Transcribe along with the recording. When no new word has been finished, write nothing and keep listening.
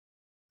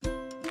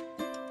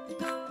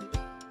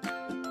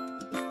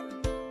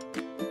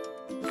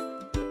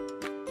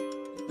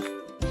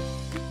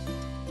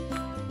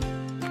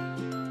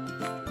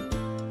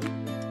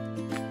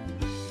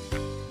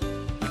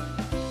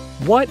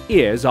What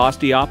is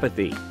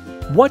osteopathy?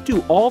 What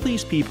do all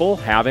these people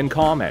have in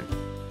common?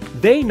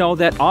 They know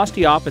that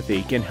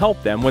osteopathy can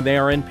help them when they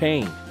are in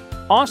pain.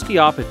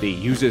 Osteopathy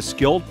uses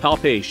skilled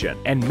palpation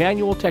and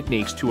manual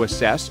techniques to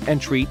assess and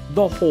treat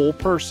the whole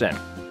person.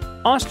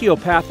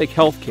 Osteopathic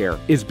healthcare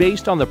is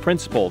based on the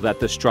principle that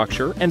the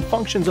structure and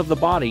functions of the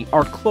body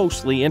are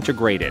closely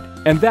integrated,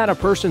 and that a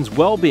person's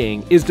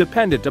well-being is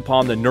dependent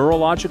upon the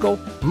neurological,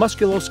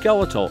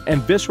 musculoskeletal,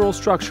 and visceral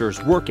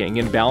structures working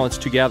in balance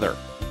together.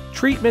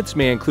 Treatments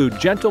may include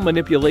gentle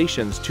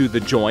manipulations to the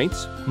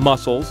joints,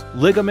 muscles,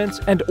 ligaments,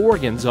 and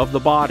organs of the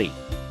body.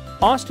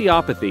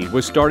 Osteopathy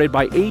was started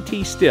by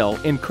A.T. Still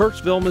in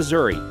Kirksville,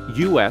 Missouri,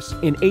 U.S.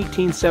 in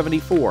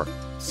 1874.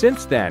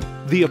 Since then,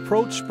 the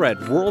approach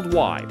spread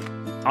worldwide.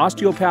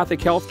 Osteopathic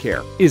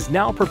healthcare is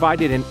now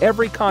provided in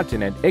every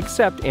continent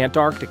except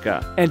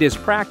Antarctica and is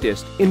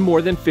practiced in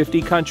more than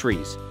 50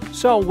 countries.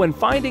 So when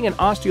finding an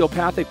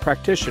osteopathic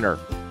practitioner,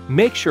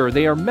 make sure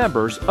they are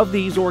members of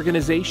these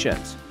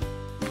organizations.